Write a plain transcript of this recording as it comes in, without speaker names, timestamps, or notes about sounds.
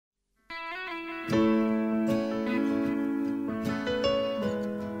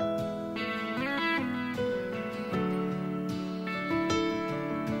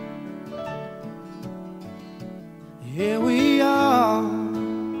Here we are,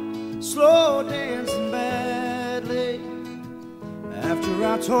 slow dancing badly, after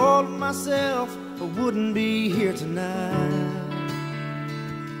I told myself I wouldn't be here tonight.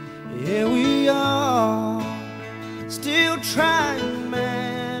 Here we are, still trying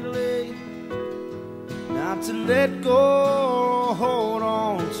madly not to let go, hold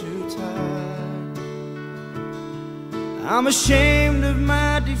on too tight. I'm ashamed of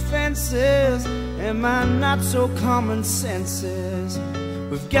my defenses and my not so common senses.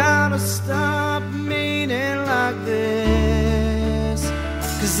 We've gotta stop meaning like this.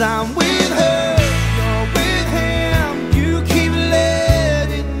 'Cause I'm with her, you're with him, you keep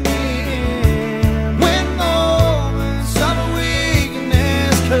letting me in. When moments of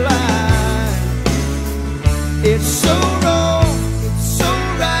weakness collide, it's so wrong, it's so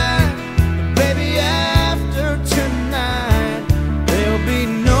right, but baby, after tonight there'll be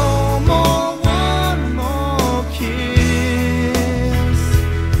no more one more kiss.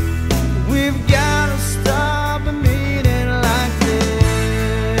 We've gotta stop meeting like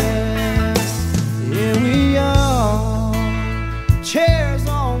this. Here we are, chairs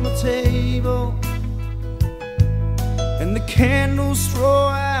on the table, and the candles throw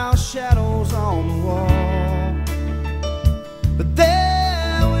out shadows on the wall. But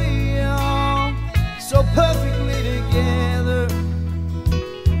there we are, so perfectly together.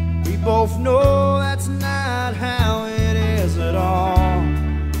 We both know that's not how it is at all.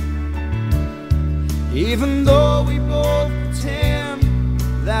 Even though we both pretend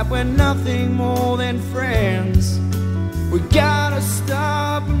that we're nothing more than friends, we gotta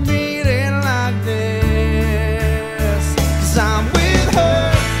stop meeting like this. 'Cause I'm with her,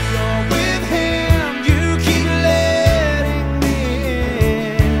 you're with him, you keep letting me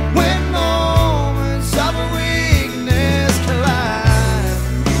in. When moments of weakness collide,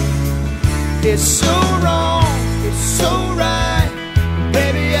 it's so wrong, it's so right,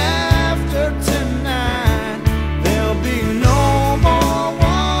 baby, after tonight there'll be no more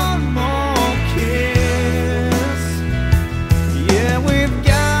one more kiss. Yeah, we've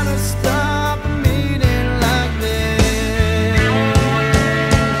gotta stop meeting like this.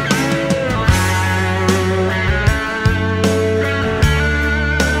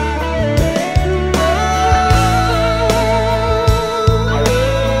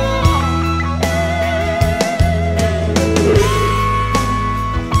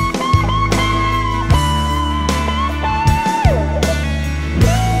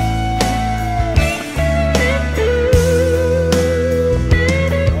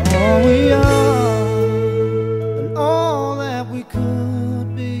 All we are and all that we could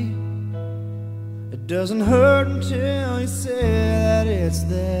be. It doesn't hurt until you say that it's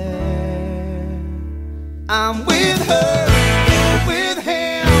there. I'm with her, you're with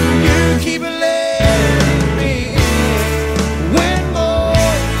him, you keep letting me in. When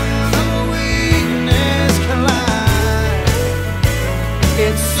moments of weakness collide,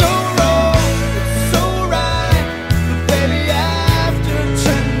 it's so wrong, it's so right, but baby, after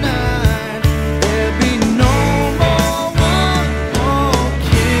tonight there'll be no more one more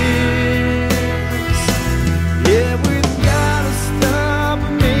kiss. Yeah, we've gotta stop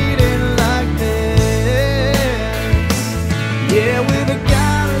meeting like this. Yeah, we've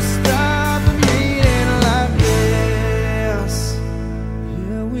gotta stop meeting like this.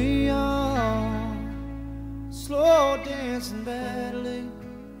 Here we are, slow dancing badly,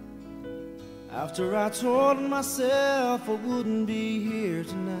 after I told myself I wouldn't be here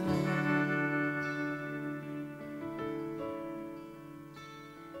tonight.